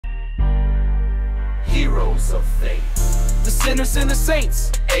heroes of faith. The sinners and the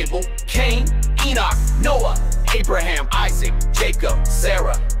saints: Abel, Cain, Enoch, Noah, Abraham, Isaac, Jacob,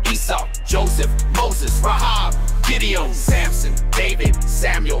 Sarah, Esau, Joseph, Moses, Rahab, Gideon, Samson, David,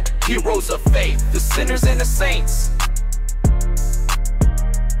 Samuel, heroes of faith. The sinners and the saints.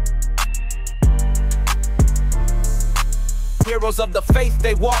 Heroes of the faith,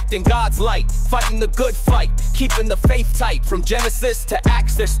 they walked in God's light, fighting the good fight, keeping the faith tight. From Genesis to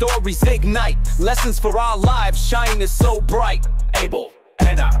Acts, their stories ignite lessons for our lives, shining so bright. Abel,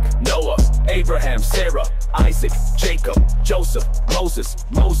 Enoch, Noah, Abraham, Sarah, Isaac, Jacob, Joseph,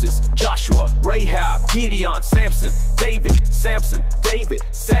 Moses, Joshua, Rahab, Gideon, Samson, David,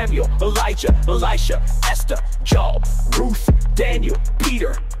 Samuel, Elijah, Elisha, Esther, Job, Ruth, Daniel,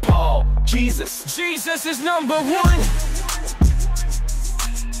 Peter, Paul, Jesus is number one.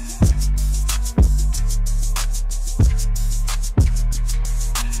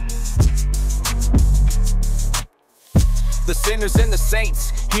 The sinners and the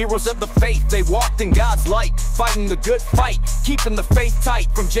saints, heroes of the faith, they walked in God's light, fighting the good fight, keeping the faith tight.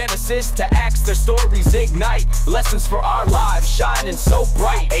 From Genesis to Acts, their stories ignite lessons for our lives, shining so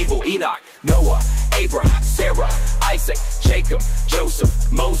bright. Abel, Enoch, Noah, Abraham, Sarah, Isaac, Jacob, Joseph,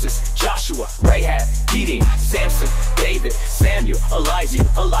 Moses, Joshua, Rahab, Gideon, Samson, David, Samuel, Elijah,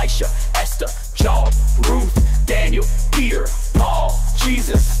 Elisha, Esther, Job, Ruth, Daniel, Peter, Paul,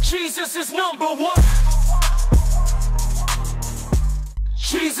 Jesus is number one.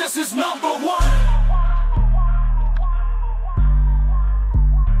 Jesus is number one.